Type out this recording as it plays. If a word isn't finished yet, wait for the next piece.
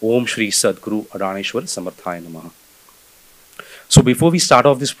Om Shri Sadguru Adhaneshwar Samarthaya Namaha. So before we start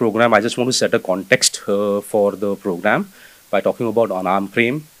off this program, I just want to set a context for the program by talking about Anam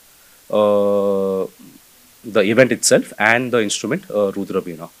Prem, uh, the event itself, and the instrument Rudra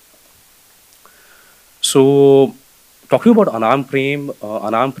Veena. So talking about Anam Prem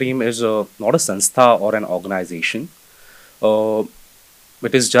is not a sanstha or an organization. Uh,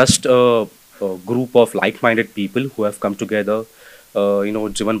 it is just a group of like-minded people who have come together,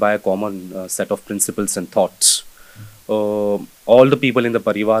 driven by a common set of principles and thoughts. All the people in the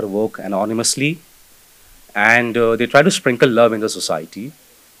parivar work anonymously, and they try to sprinkle love in the society,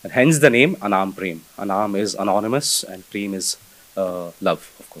 and hence the name Anam Prem. Anam is anonymous, and Prem is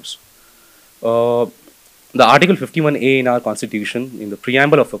love, of course. Uh, the Article 51A in our constitution, in the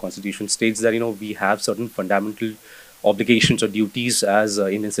preamble of our constitution, states that we have certain fundamental obligations or duties as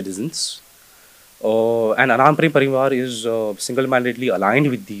Indian citizens. And Anam Prem Parivar is single-mindedly aligned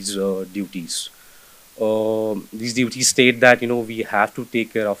with these duties. These duties state that we have to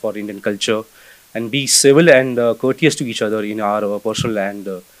take care of our Indian culture and be civil and courteous to each other in our personal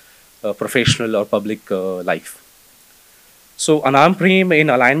and professional or public life. So Anam Prem, in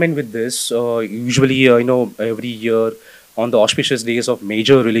alignment with this, usually every year on the auspicious days of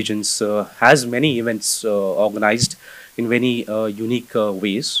major religions, has many events organized in many unique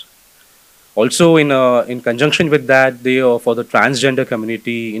ways. Also, in conjunction with that, they for the transgender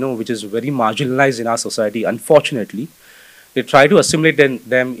community, which is very marginalized in our society, unfortunately, they try to assimilate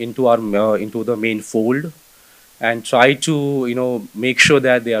them into our into the main fold, and try to make sure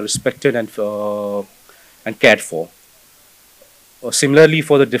that they are respected and cared for. Similarly,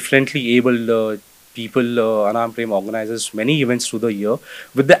 for the differently abled people, Anam Prem organizes many events through the year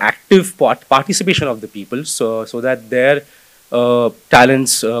with the active participation of the people, so that their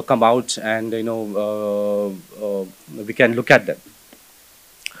talents come out, and we can look at them.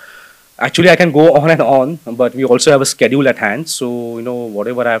 Actually, I can go on and on, but we also have a schedule at hand. So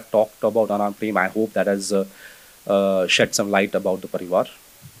whatever I have talked about Anam Prem, I hope that has shed some light about the parivar.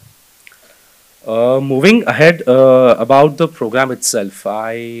 Moving ahead about the program itself,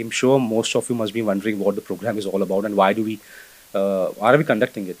 I am sure most of you must be wondering what the program is all about and why are we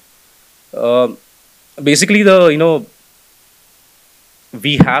conducting it. Basically,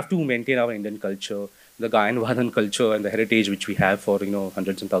 we have to maintain our Indian culture, the Gayan culture and the heritage which we have for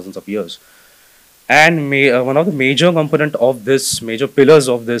hundreds and thousands of years. And one of the major component of this, major pillars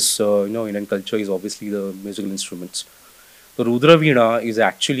of this Indian culture is obviously the musical instruments. The Rudra Veena is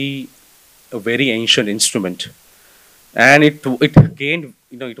actually a very ancient instrument, and it gained,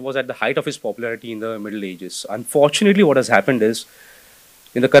 it was at the height of its popularity in the Middle Ages. Unfortunately, what has happened is,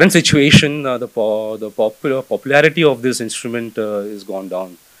 in the current situation, the popularity of this instrument is gone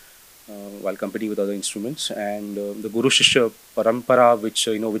down while competing with other instruments, and the Guru Shishya Parampara, which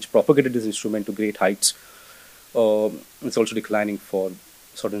propagated this instrument to great heights, it's also declining for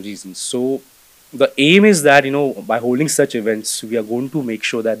certain reasons. So the aim is that by holding such events, we are going to make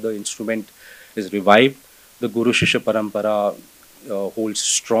sure that the instrument is revived, the Guru Shishya Parampara holds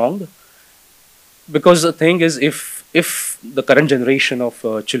strong. Because the thing is, if the current generation of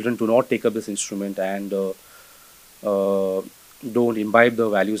children do not take up this instrument and don't imbibe the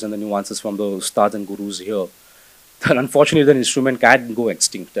values and the nuances from the ustads and gurus here, then unfortunately the instrument can go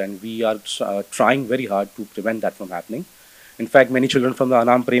extinct, and we are trying very hard to prevent that from happening. In fact, many children from the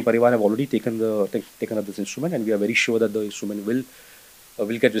Anam Prem Parivar have already taken up this instrument, and we are very sure that the instrument will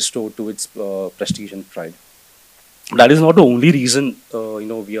get restored to its prestige and pride. That is not the only reason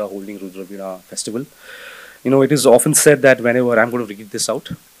we are holding Rudra Veena festival. It is often said that whenever, I'm going to read this out,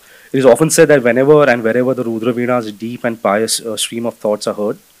 it is often said that whenever and wherever the Rudra Veena's deep and pious stream of thoughts are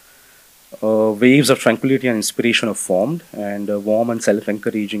heard, waves of tranquility and inspiration are formed, and warm and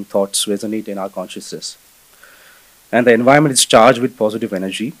self-encouraging thoughts resonate in our consciousness. And the environment is charged with positive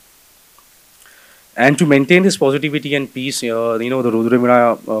energy. And to maintain this positivity and peace, the Rudra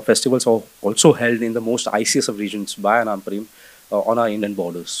Veena festivals are also held in the most iciest of regions by Anam Prem on our Indian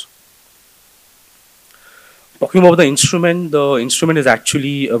borders. Talking about the instrument is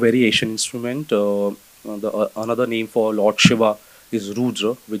actually a very ancient instrument. Another name for Lord Shiva is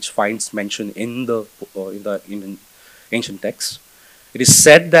Rudra, which finds mention in the ancient texts. It is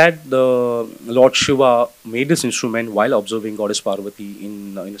said that the Lord Shiva made this instrument while observing Goddess Parvati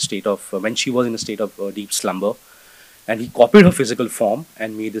in a state of when she was in a state of deep slumber, and he copied her physical form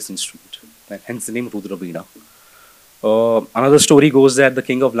and made this instrument, and hence the name Rudra Veena. Another story goes that the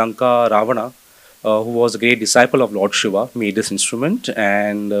king of Lanka, Ravana, who was a great disciple of Lord Shiva, made this instrument,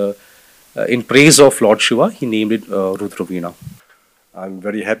 and in praise of Lord Shiva, he named it Rudra Veena. I'm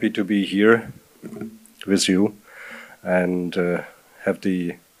very happy to be here with you and have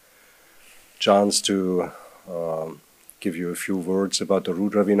the chance to give you a few words about the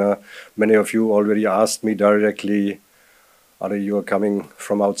Rudra Veena. Many of you already asked me directly, Are you are coming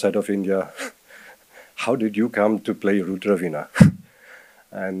from outside of India? How did you come to play Rudra Veena?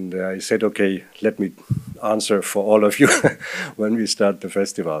 And I said, okay, let me answer for all of you when we start the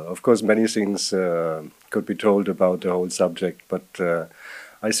festival. Of course, many things could be told about the whole subject, but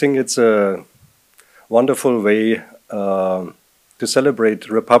I think it's a wonderful way to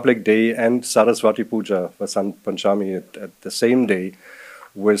celebrate Republic Day and Saraswati Puja, Vasant Panchami, at the same day,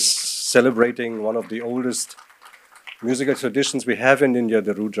 with celebrating one of the oldest musical traditions we have in India,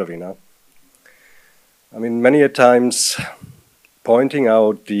 the Rudra Veena. I mean, many a times pointing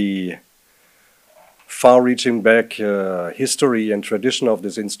out the far-reaching back history and tradition of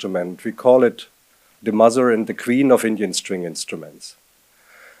this instrument, we call it the mother and the queen of Indian string instruments.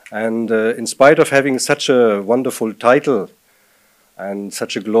 And in spite of having such a wonderful title and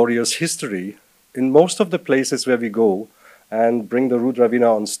such a glorious history, in most of the places where we go and bring the Rudra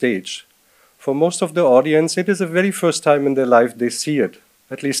Veena on stage, for most of the audience, it is the very first time in their life they see it,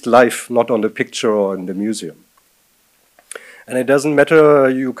 at least live, not on the picture or in the museum. And it doesn't matter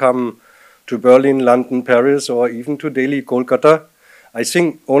you come to Berlin, London, Paris, or even to Delhi, Kolkata. I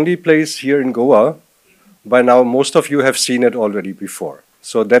think only place here in Goa, by now most of you have seen it already before.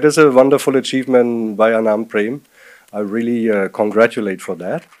 So that is a wonderful achievement by Anam Prem. I really congratulate for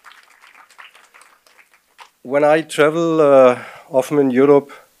that. When I travel often in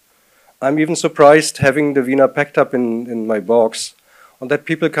Europe, I'm even surprised having the Veena packed up in my box, and that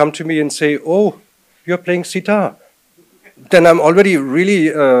people come to me and say, oh, you're playing sitar. Then I'm already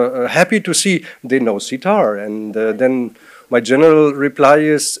really happy to see they know sitar. And then my general reply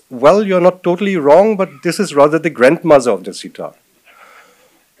is, well, you're not totally wrong, but this is rather the grandmother of the sitar.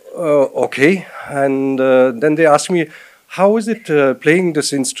 Okay. And then they ask me, how is it playing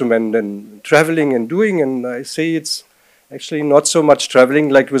this instrument and traveling and doing? And I say it's actually not so much traveling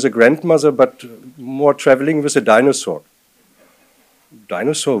like with a grandmother, but more traveling with a dinosaur.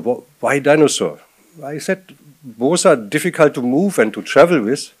 Dinosaur? Why dinosaur? I said, both are difficult to move and to travel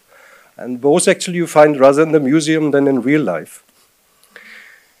with, and both actually you find rather in the museum than in real life.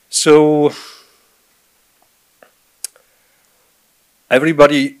 So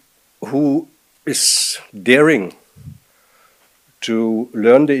everybody who is daring to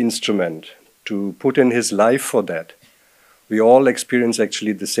learn the instrument, to put in his life for that, we all experience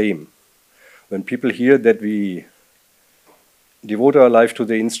actually the same. When people hear that we devote our life to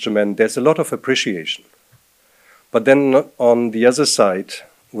the instrument, there's a lot of appreciation. But then on the other side,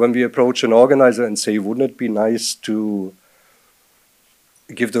 when we approach an organizer and say, wouldn't it be nice to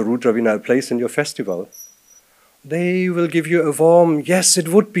give the Rudra Veena a place in your festival? They will give you a warm, yes, it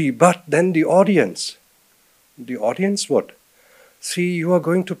would be, but then the audience. The audience what? See, you are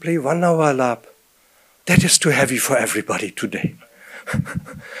going to play 1 hour lap. That is too heavy for everybody today.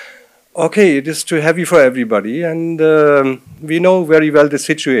 Okay, it is too heavy for everybody, and we know very well the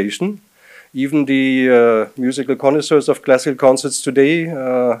situation. Even the musical connoisseurs of classical concerts today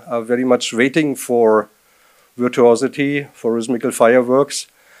are very much waiting for virtuosity, for rhythmical fireworks.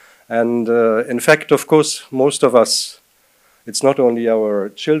 And in fact, of course, most of us, it's not only our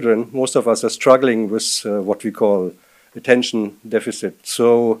children, most of us are struggling with what we call attention deficit.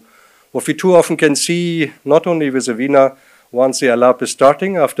 So what we too often can see, not only with the Veena, once the alap is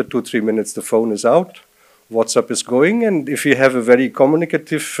starting, after 2-3 minutes the phone is out, WhatsApp is going, and if you have a very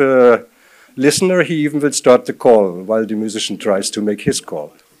communicative listener, he even will start the call while the musician tries to make his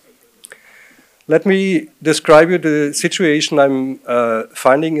call. Let me describe you the situation I'm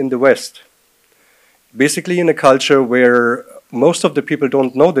finding in the West. Basically in a culture where most of the people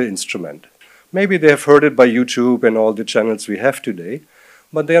don't know the instrument. Maybe they have heard it by YouTube and all the channels we have today,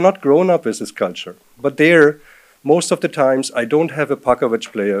 but they are not grown up with this culture. But there, most of the times, I don't have a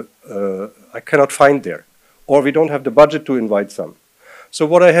Pakavach player. I cannot find there. Or we don't have the budget to invite some. So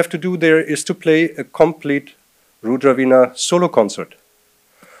what I have to do there is to play a complete Rudra Veena solo concert.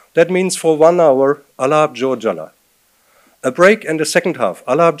 That means for 1 hour, Alap Jo Jala. A break and a second half,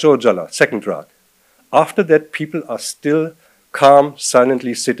 Alap Jo Jala, second rag. After that, people are still calm,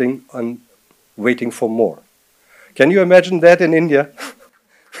 silently sitting and waiting for more. Can you imagine that in India?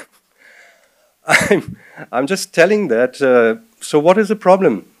 I'm just telling that. So what is the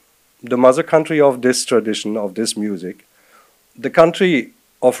problem? The mother country of this tradition, of this music, the country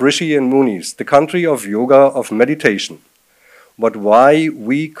of Rishi and Munis, the country of yoga, of meditation. But why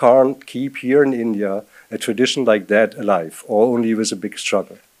we can't keep here in India a tradition like that alive, or only with a big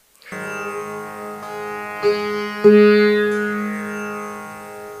struggle?